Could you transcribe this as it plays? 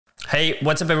Hey,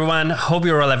 what's up everyone? Hope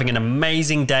you're all having an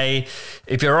amazing day.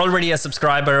 If you're already a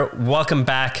subscriber, welcome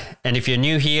back. And if you're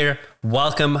new here,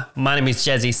 welcome. My name is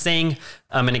Jassie.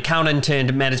 I'm an accountant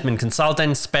turned management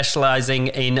consultant specializing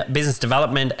in business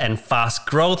development and fast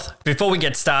growth. Before we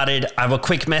get started, I have a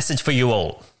quick message for you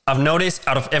all. I've noticed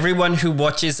out of everyone who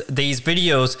watches these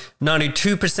videos,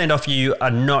 92% of you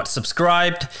are not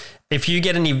subscribed. If you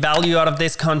get any value out of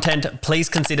this content, please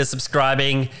consider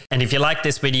subscribing. And if you like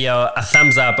this video, a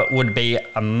thumbs up would be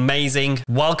amazing.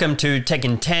 Welcome to Tech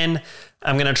in 10.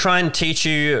 I'm going to try and teach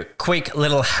you quick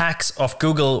little hacks of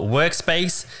Google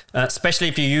Workspace, especially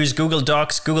if you use Google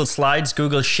Docs, Google Slides,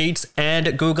 Google Sheets,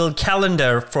 and Google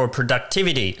Calendar for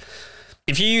productivity.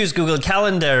 If you use Google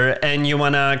Calendar and you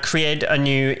want to create a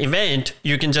new event,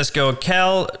 you can just go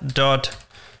cal.new.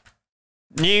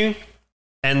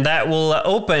 And that will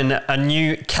open a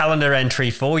new calendar entry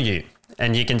for you.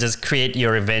 And you can just create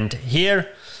your event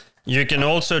here. You can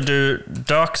also do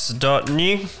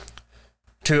docs.new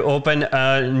to open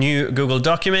a new Google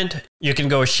document. You can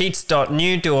go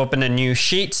sheets.new to open a new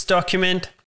Sheets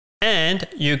document. And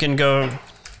you can go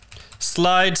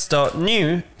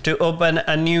slides.new to open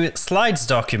a new Slides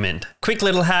document. Quick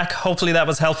little hack. Hopefully that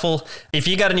was helpful. If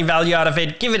you got any value out of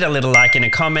it, give it a little like and a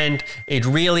comment. It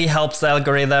really helps the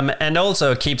algorithm and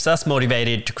also keeps us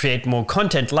motivated to create more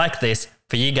content like this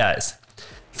for you guys.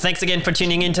 Thanks again for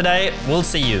tuning in today. We'll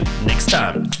see you next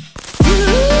time.